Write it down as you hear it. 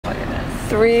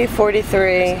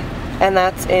3:43, and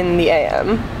that's in the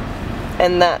AM.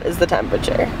 And that is the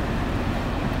temperature.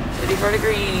 34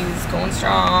 degrees, going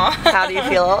strong. How do you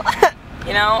feel?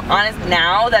 You know, honest,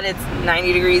 now that it's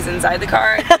 90 degrees inside the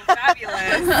car, it's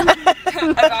fabulous.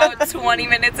 About 20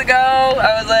 minutes ago,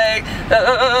 I was like,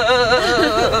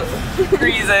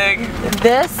 freezing.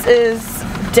 This is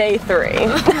day 3.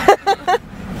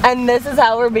 And this is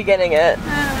how we're beginning it.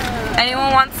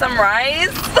 Anyone want some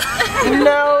rice?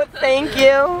 No, thank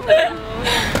you.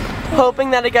 Hoping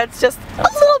that it gets just a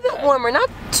little bit warmer. Not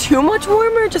too much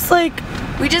warmer, just like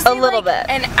we just a need little like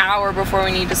bit. An hour before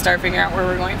we need to start figuring out where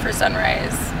we're going for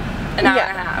sunrise. An hour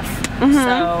and a half.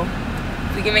 So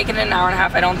if we can make it an hour and a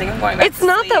half, I don't think I'm going back to sleep. It's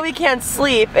not that we can't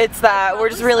sleep, it's that we're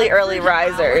just really early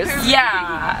risers.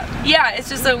 Yeah. Yeah, it's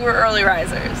just that we're early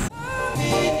risers.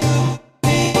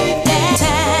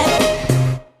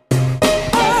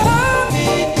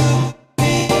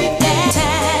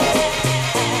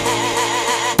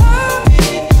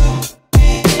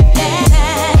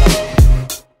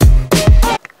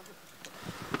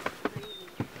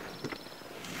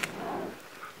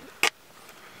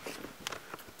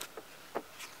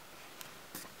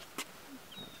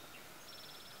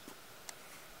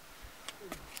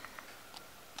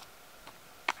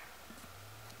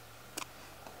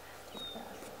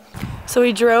 So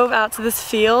we drove out to this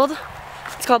field.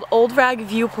 It's called Old Rag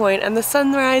Viewpoint, and the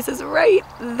sunrise is right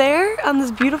there on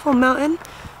this beautiful mountain.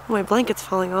 Oh, my blanket's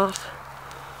falling off.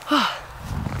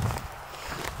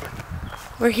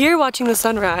 We're here watching the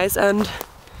sunrise, and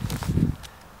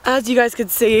as you guys could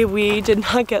see, we did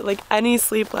not get like any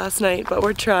sleep last night, but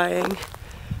we're trying.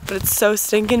 But it's so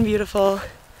stinking beautiful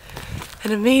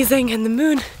and amazing, and the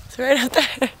moon is right out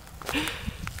there.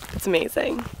 It's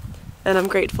amazing, and I'm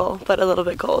grateful, but a little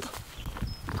bit cold.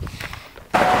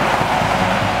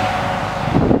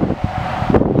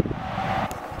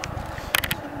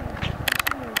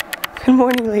 Good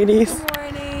morning, ladies. Good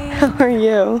morning. How are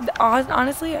you?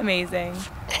 Honestly, amazing.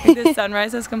 Like, this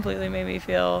sunrise has completely made me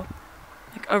feel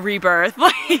like a rebirth,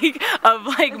 of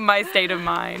my state of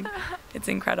mind. It's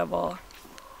incredible.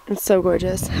 It's so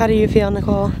gorgeous. How do you feel,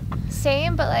 Nicole?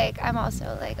 Same, but like I'm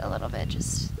also like a little bit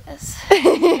just this.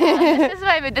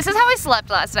 Yeah, this is how I slept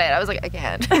last night. I was like, I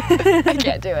can't. I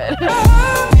can't do it.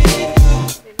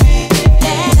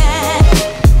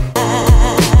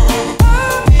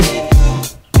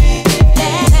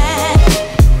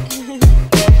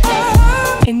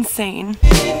 Insane.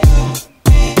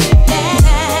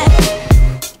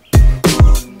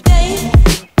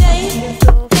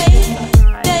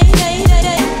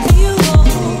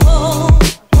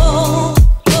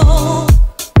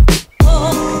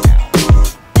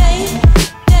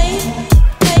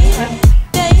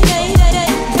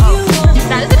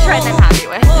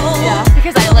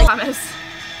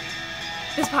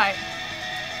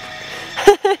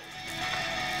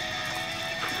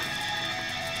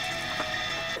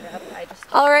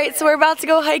 Alright, so we're about to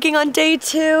go hiking on day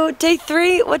 2. Day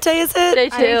 3? What day is it? Day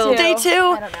 2. Day 2?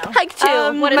 I don't know. Hike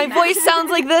 2. My voice sounds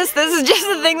like this. This is just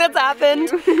the thing that's happened.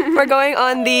 We're going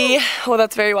on the, well,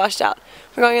 that's very washed out.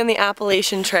 We're going on the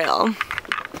Appalachian Trail.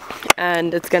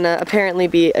 And it's gonna apparently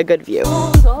be a good view.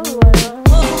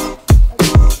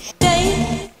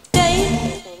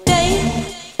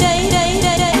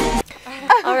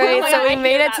 Alright, so we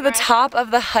made it to the top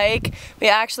of the hike. We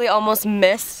actually almost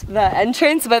missed the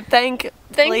entrance, but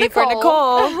thankfully for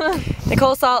Nicole.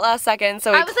 Nicole saw it last second,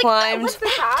 so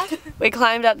we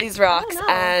climbed up these rocks.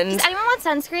 And does anyone want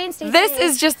sunscreen? This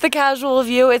is just the casual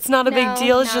view. It's not a big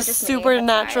deal. It's just super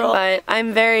natural. But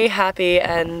I'm very happy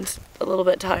and a little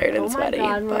bit tired and sweaty,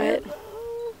 but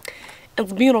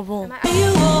it's beautiful.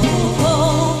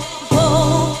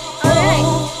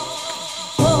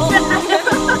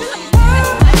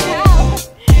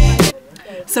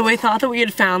 So we thought that we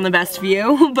had found the best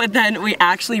view, but then we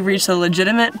actually reached a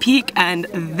legitimate peak, and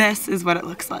this is what it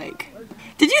looks like.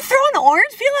 Did you throw an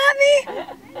orange peel at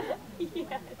me?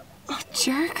 Yes. Oh,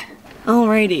 jerk.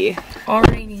 Alrighty.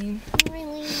 Alrighty.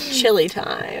 Chili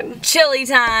time. Chili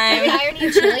time. The irony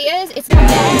of chili is, it's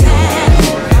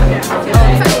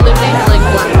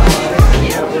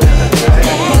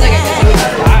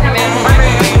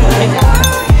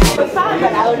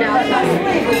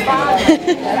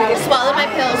swallow my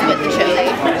pills with the chili.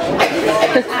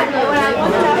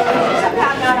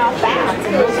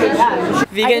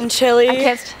 Vegan chili.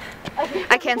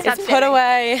 I can't stop. It's put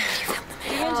away.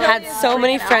 Had so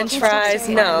many French fries.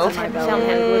 No.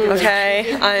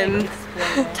 Okay, I'm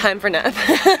time for nap.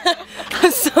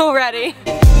 I'm so ready.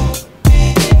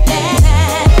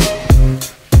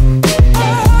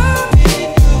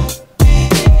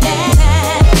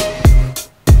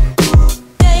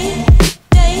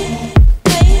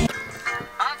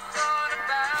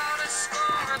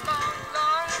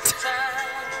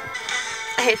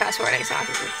 morning, so.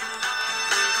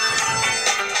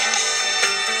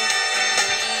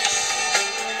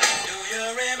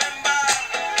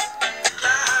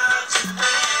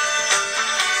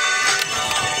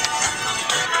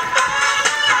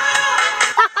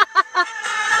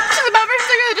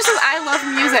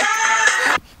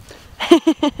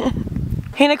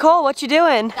 Hey Nicole, what you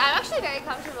doing? I'm actually very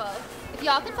comfortable. If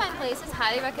y'all can find places,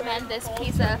 highly recommend this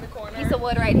piece of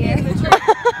wood right here. I'm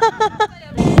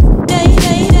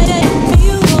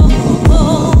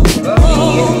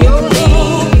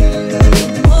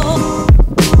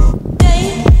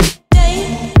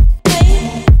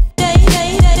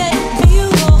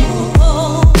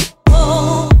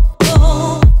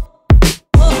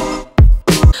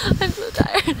so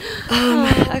tired.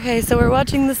 Okay, so we're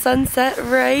watching the sunset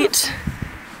right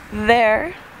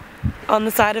there on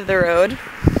the side of the road.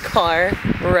 Car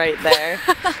right there.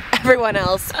 Everyone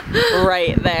else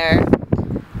right there.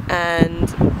 And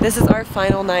this is our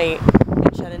final night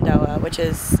in Shenandoah, which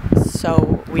is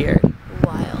so weird.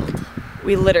 Wild.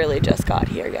 We literally just got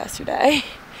here yesterday.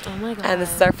 Oh my god. And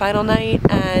this is our final night,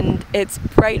 and it's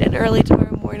bright and early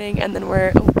tomorrow morning, and then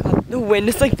we're, oh god, the wind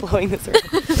is like blowing this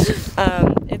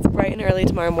around. It's bright and early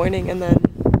tomorrow morning, and then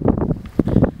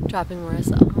dropping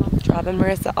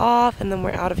Marissa off, and then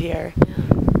we're out of here. Yeah.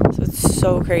 So it's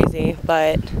so crazy,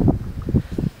 but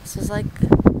This is like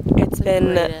it's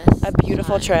been a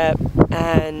beautiful trip,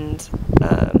 and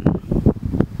yeah.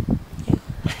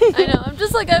 I know, I'm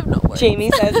just like, I have no words.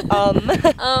 Jamie says, since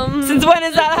when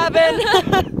has that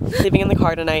happened? Sleeping in the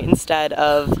car tonight instead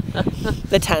of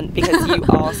the tent, because you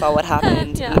all saw what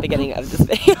happened in the beginning of this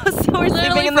video. So we're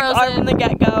sleeping in the car from the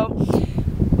get-go.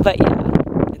 But yeah,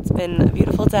 it's been a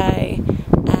beautiful day,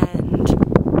 and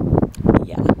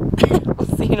yeah, we'll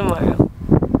see you tomorrow.